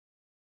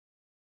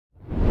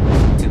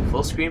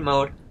full screen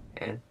mode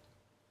and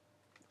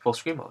full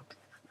screen mode.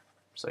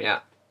 So yeah,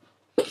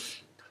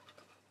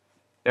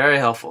 very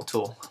helpful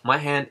tool. My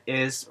hand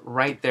is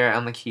right there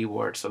on the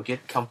keyboard, so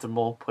get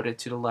comfortable, put it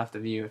to the left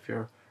of you. If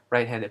you're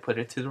right-handed, put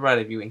it to the right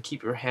of you, and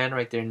keep your hand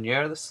right there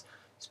near the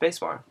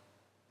spacebar.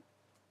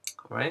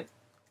 Alright?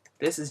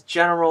 This is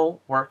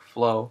general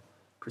workflow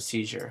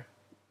procedure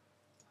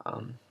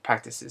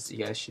practices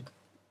you guys should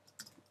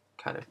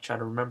kind of try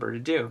to remember to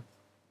do.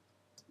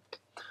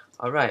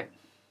 Alright,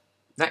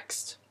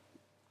 next.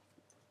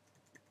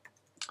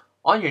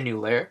 On your new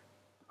layer,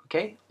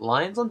 okay,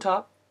 lines on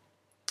top,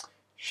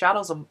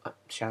 shadows, I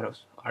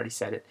already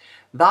said it,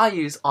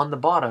 values on the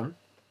bottom,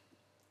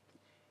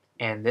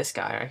 and this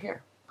guy right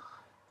here.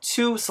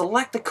 To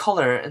select the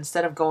color,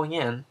 instead of going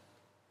in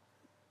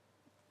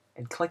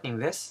and clicking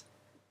this,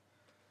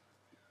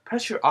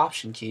 press your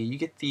Option key, you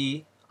get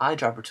the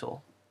eyedropper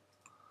tool.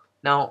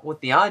 Now,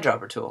 with the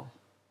eyedropper tool,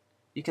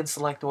 you can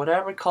select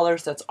whatever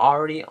colors that's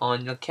already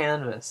on your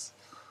canvas.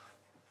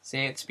 See,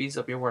 it speeds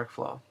up your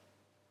workflow.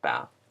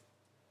 Bow.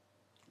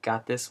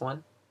 Got this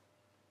one?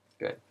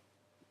 Good.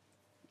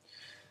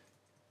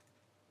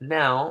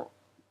 Now,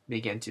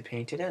 begin to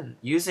paint it in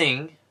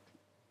using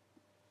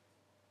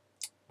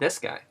this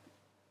guy.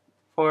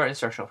 For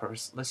instructional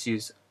purpose, let's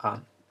use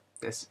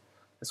this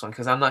one,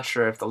 because I'm not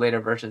sure if the later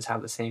versions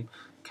have the same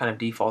kind of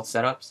default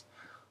setups.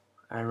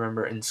 I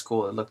remember in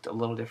school it looked a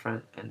little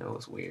different and it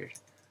was weird.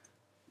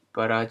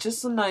 But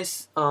just a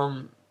nice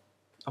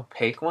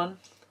opaque one.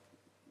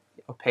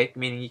 Opaque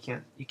meaning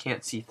you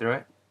can't see through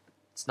it.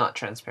 It's not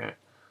transparent.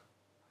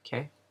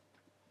 Okay,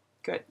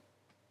 good.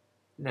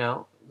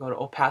 Now go to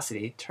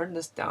opacity. Turn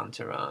this down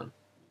to around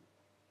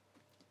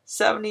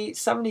 70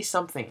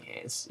 something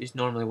is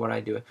normally what I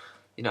do.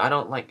 You know,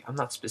 I'm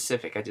not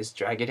specific. I just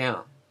drag it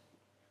down.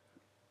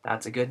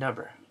 That's a good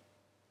number.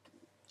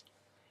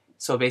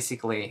 So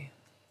basically,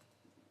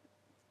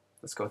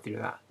 let's go through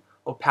that.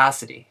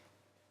 Opacity.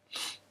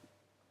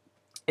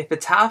 If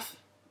it's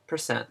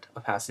 0.5%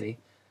 opacity,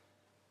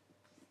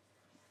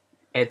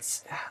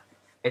 it's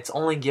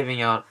only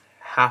giving out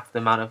half the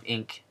amount of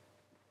ink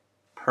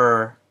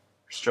per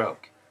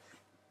stroke,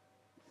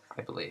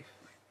 I believe.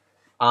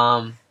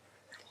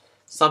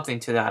 Something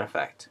to that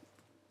effect.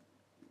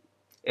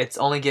 It's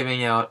only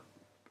giving out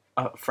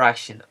a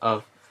fraction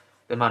of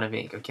the amount of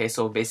ink. Okay,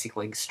 so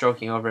basically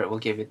stroking over it will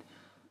give it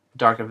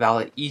darker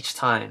violet each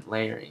time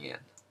layering in.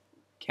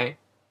 Okay,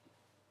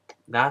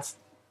 that's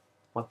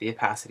what the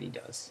opacity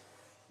does.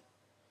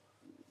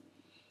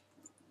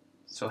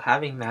 So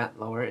having that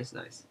lower is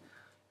nice.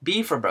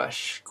 B for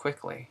brush,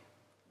 quickly.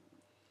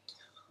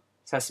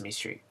 Sesame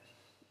Street.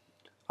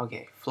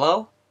 Okay,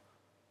 flow.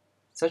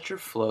 Set your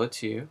flow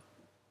to,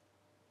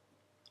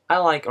 I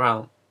like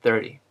around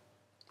 30.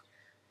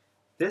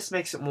 This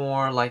makes it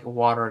more like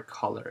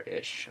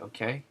watercolor-ish,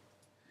 okay?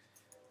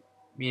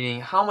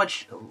 Meaning how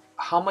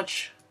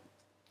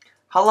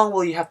long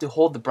will you have to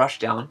hold the brush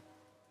down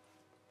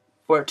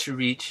for it to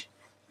reach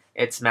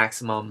its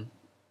maximum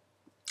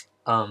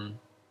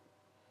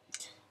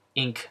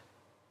ink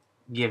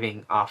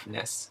giving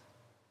offness?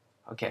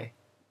 Okay.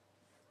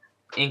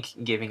 Ink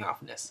giving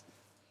offness.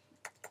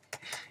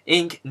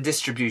 Ink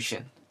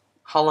distribution.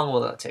 How long will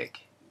that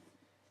take?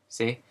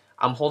 See,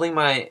 I'm holding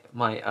my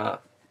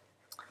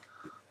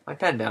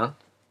pen down,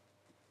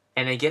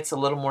 and it gets a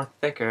little more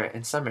thicker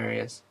in some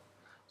areas.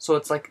 So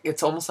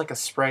it's almost like a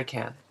spray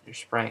can you're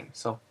spraying.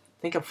 So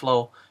think of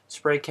flow,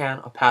 spray can,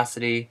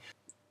 opacity,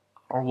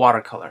 or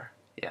watercolor.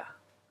 Yeah.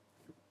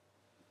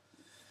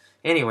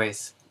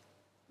 Anyways,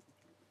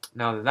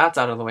 now that that's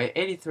out of the way,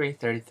 83,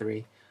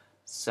 33,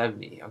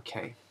 70.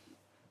 Okay.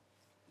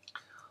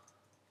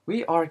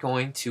 We are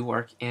going to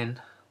work in,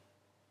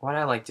 what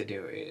I like to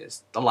do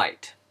is the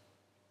light.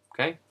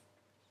 Okay?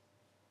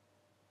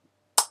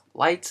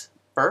 Lights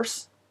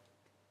first.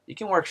 You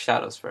can work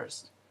shadows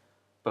first.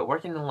 But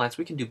working in the lights,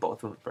 we can do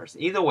both of them first.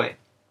 Either way,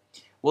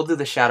 we'll do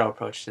the shadow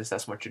approach since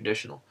that's more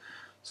traditional.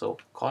 So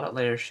call that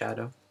layer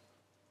shadow.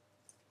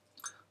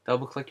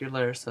 Double click your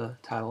layers to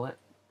title it.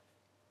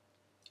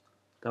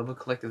 Double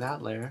click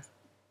that layer.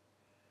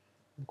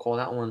 And call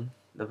that one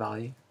the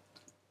value.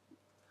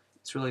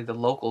 It's really the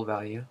local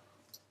value.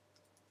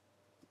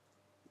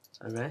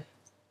 Alright?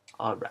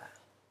 Alright.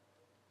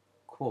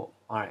 Cool.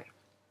 Alright.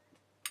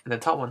 And the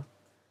top one,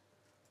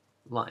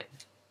 line.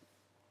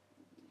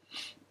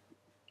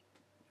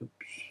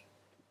 Oops.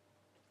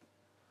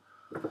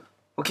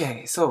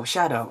 Okay, so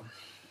shadow.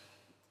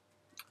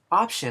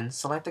 Option,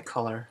 select a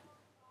color.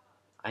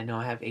 I know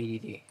I have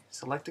ADD.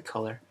 Select a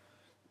color.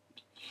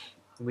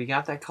 We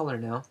got that color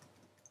now.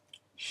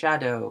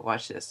 Shadow,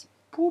 watch this.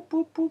 Poo,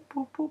 poo, poo,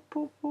 poo, poo,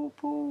 poo, poo,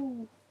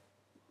 poo.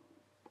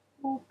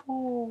 Poo,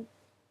 poo.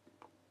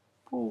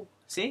 Poo.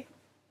 See?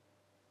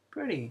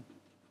 Pretty.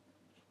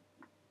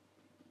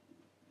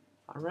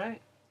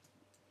 Alright.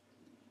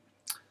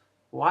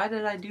 Why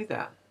did I do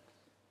that?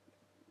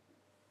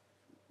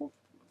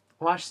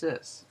 Watch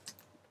this.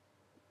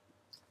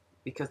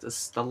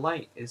 Because the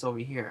light is over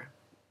here.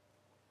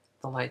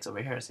 The light's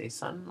over here. Say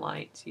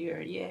sunlight's here.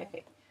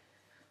 Yay.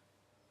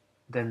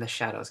 then the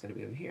shadow is going to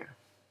be over here.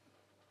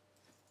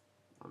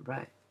 All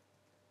right.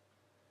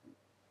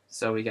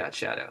 So we got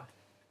shadow.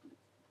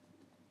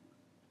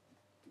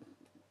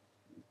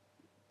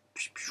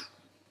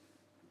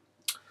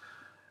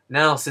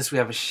 Now, since we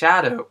have a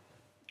shadow,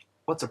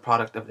 what's a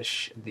product of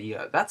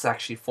the that's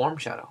actually form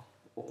shadow.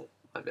 Oh,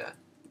 my bad.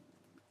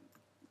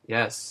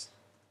 Yes.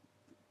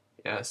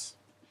 Yes.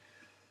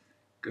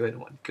 Good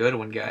one. Good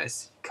one,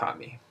 guys. Caught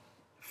me.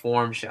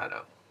 Form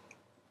shadow.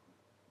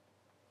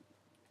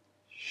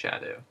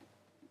 Shadow.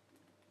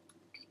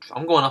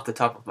 I'm going off the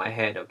top of my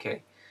head,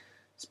 okay?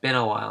 It's been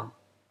a while.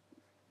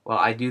 Well,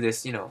 I do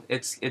this, you know,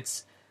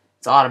 it's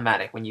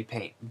automatic when you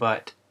paint,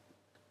 but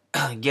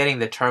getting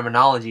the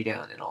terminology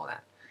down and all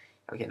that.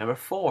 Okay, number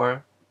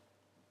 4,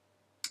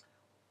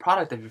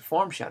 product of your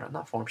form shadow,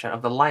 not form shadow,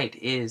 of the light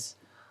is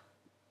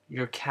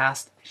your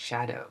cast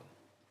shadow.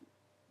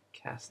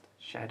 Cast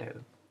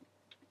shadow.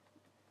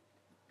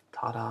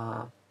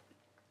 Ta-da.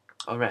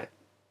 Alright.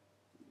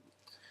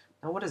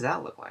 Now what does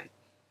that look like?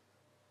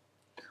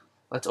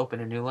 Let's open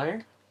a new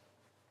layer.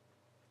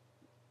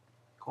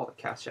 Call it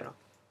cast shadow.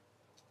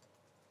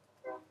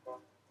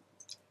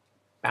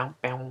 Bow,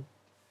 bow.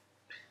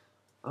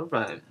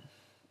 Alright.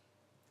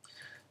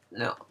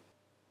 Now,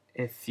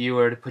 if you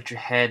were to put your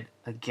head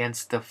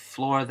against the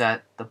floor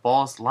that the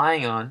ball's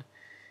lying on,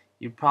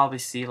 you'd probably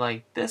see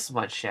like this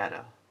much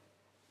shadow.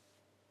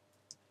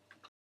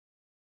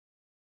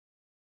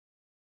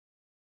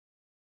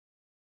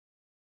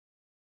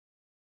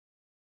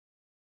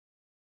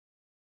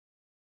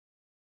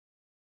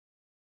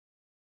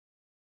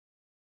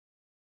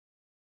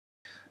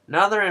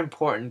 Another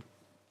important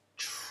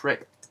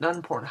trick, another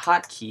important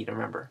hotkey to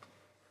remember,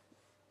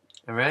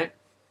 alright,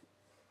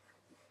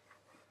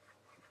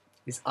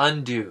 is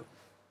undo.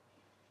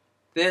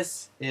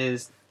 This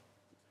is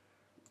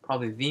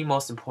probably the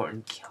most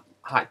important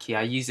hotkey.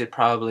 I use it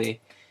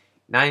probably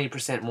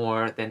 90%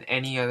 more than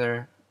any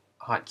other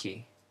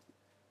hotkey.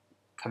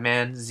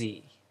 Command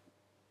Z.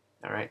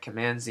 Alright,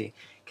 Command Z.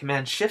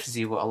 Command Shift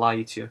Z will allow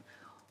you to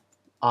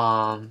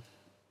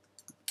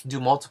do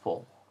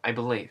multiple, I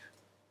believe.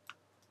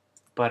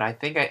 But I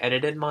think I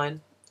edited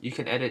mine. You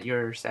can edit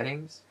your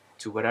settings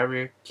to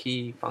whatever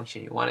key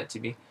function you want it to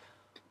be.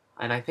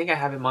 And I think I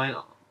have it mine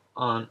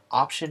on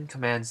Option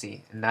Command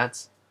Z, and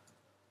that's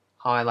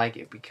how I like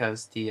it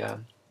because the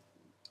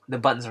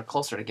buttons are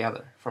closer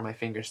together for my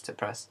fingers to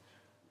press,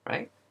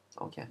 right?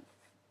 Okay.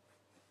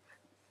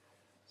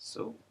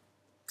 So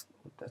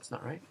that's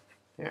not right.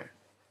 There.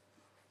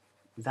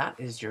 That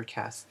is your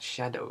cast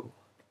shadow.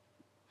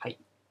 Height.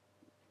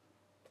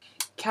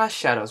 Cast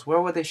shadows.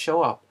 Where would they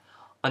show up?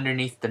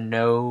 Underneath the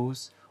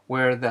nose,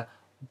 where the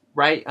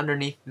right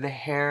underneath the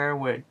hair,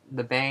 where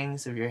the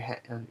bangs of your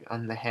head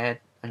on the head,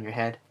 on your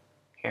head,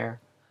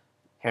 hair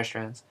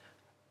strands,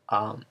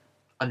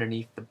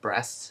 underneath the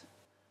breasts.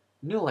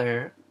 New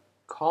layer,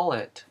 call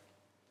it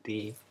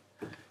the.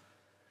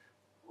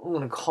 I'm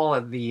gonna call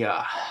it the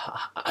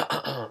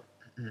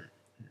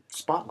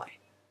spotlight.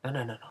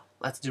 No.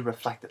 Let's do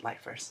reflected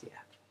light first.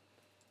 Yeah.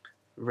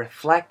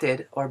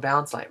 Reflected or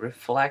bounce light.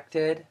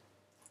 Reflected.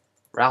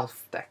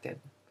 Reflected.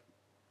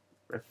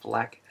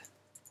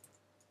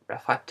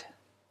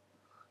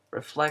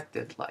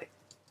 Reflected light.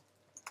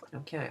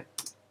 Okay.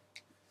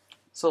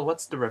 So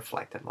what's the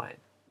reflected light?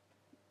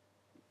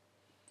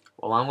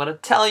 Well, I'm going to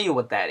tell you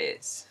what that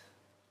is.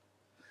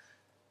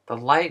 The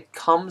light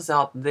comes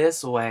out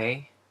this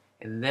way,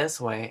 and this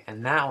way,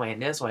 and that way,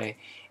 and this way.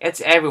 It's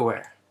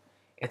everywhere.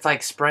 It's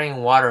like spraying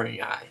water in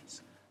your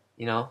eyes.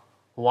 You know?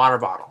 Water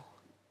bottle.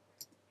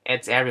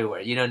 It's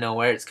everywhere. You don't know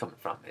where it's coming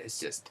from. It's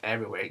just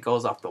everywhere. It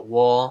goes off the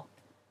wall.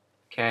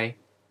 Okay?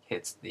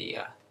 Hits the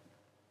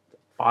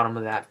bottom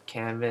of that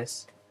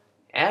canvas.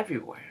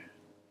 Everywhere.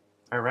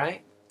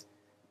 Alright?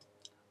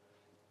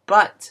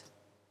 But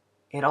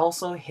it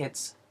also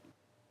hits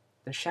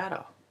the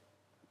shadow.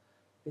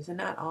 Isn't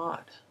that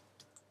odd?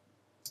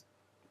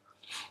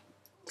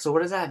 So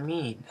what does that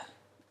mean?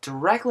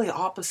 Directly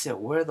opposite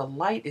where the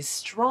light is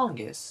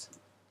strongest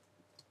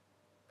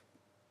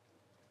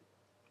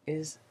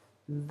is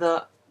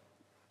the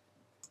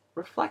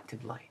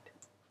reflected light.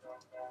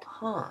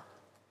 Huh.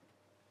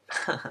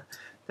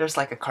 There's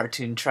like a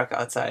cartoon truck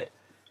outside.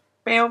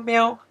 Meow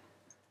meow.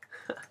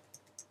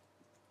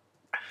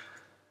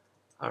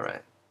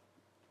 Alright.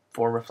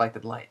 For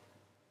reflected light.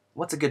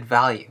 What's a good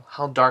value?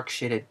 How dark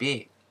should it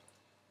be?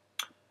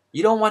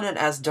 You don't want it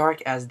as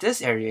dark as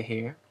this area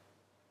here,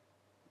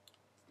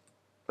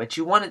 but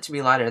you want it to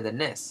be lighter than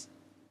this.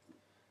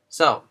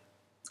 So,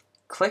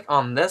 click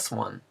on this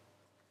one,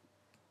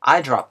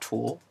 eyedrop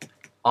tool,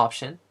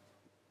 option,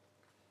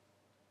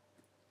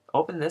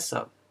 open this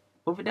up,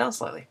 move it down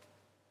slightly.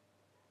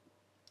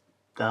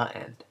 The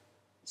end.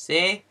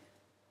 See?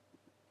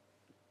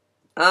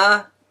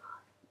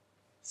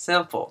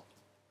 Simple.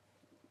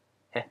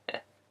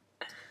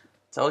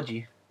 Told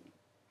you.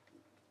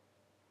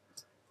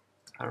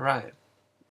 Alright.